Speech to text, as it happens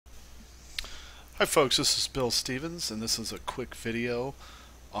Hi folks, this is Bill Stevens and this is a quick video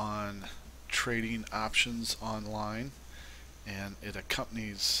on trading options online, and it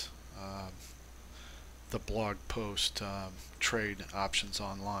accompanies the blog post trade options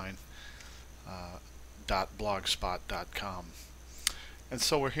online .blogspot.com. And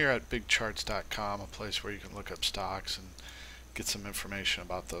so we're here at bigcharts.com, a place where you can look up stocks and get some information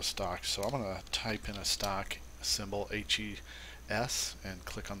about those stocks. So I'm going to type in a stock symbol HES and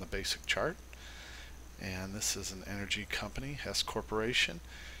click on the basic chart. And this is an energy company, Hess Corporation,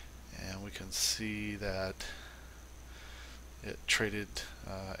 and we can see that it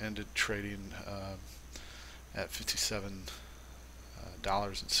ended trading at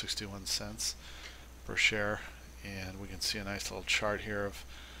 $57.61 per share, and we can see a nice little chart here of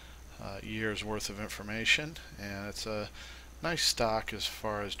years worth of information, and it's a nice stock as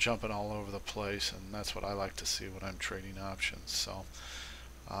far as jumping all over the place, and that's what I like to see when I'm trading options. So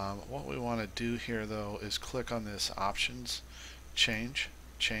what we want to do here though is click on this options chain,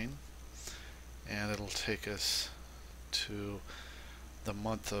 and it'll take us to the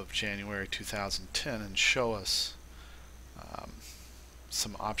month of January 2010 and show us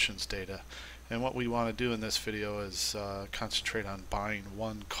some options data. And what we want to do in this video is concentrate on buying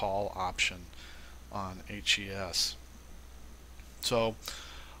one call option on HES. So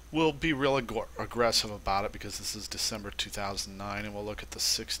we'll be real aggressive about it because this is December 2009, and we'll look at the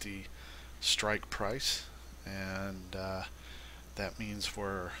 60 strike price, and that means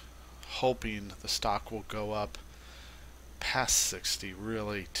we're hoping the stock will go up past 60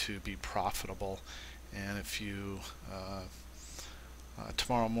 really to be profitable. And if you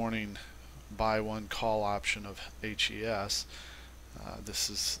tomorrow morning buy one call option of HES, this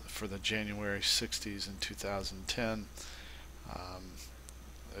is for the January 60s in 2010,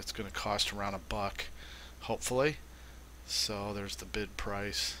 it's going to cost around $1, hopefully. So there's the bid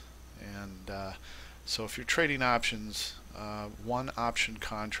price, and so if you're trading options, one option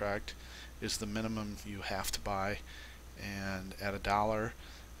contract is the minimum you have to buy, and at $1,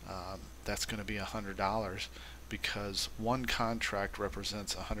 that's going to be $100 because one contract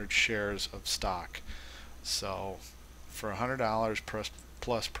represents 100 shares of stock. So for $100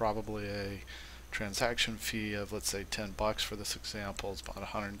 plus probably a transaction fee of, let's say, $10 for this example, is about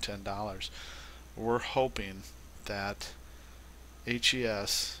 $110. We're hoping that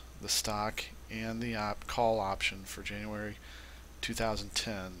HES, the stock, and the call option for January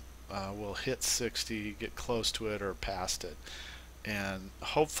 2010 will hit 60, get close to it or past it, and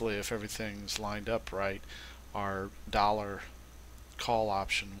hopefully, if everything's lined up right, our dollar call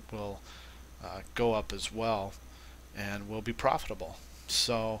option will go up as well, and we'll be profitable.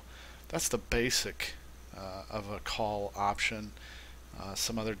 So that's the basic of a call option.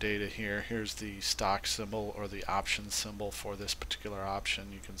 Some other data here. Here's the stock symbol or the option symbol for this particular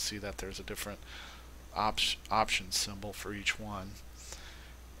option. You can see that there's a different option symbol for each one.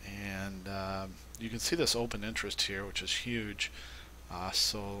 And you can see this open interest here, which is huge.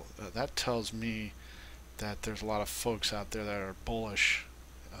 So that tells me that there's a lot of folks out there that are bullish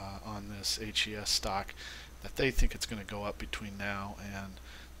on this HES stock, that they think it's going to go up between now and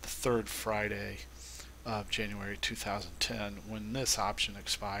the third Friday of January 2010, when this option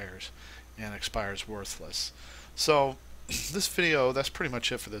expires, and expires worthless. So this video, that's pretty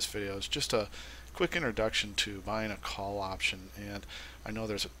much it for this video. It's just a quick introduction to buying a call option, and I know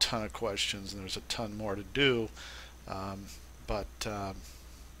there's a ton of questions and there's a ton more to do, but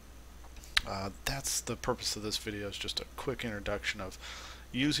that's the purpose of this video, is just a quick introduction of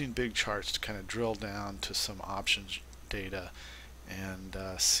using big charts to kind of drill down to some options data and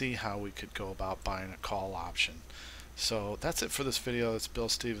see how we could go about buying a call option. So that's it for this video. It's Bill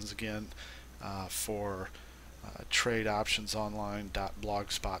Stevens again for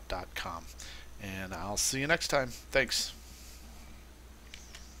tradeoptionsonline.blogspot.com, and I'll see you next time. Thanks.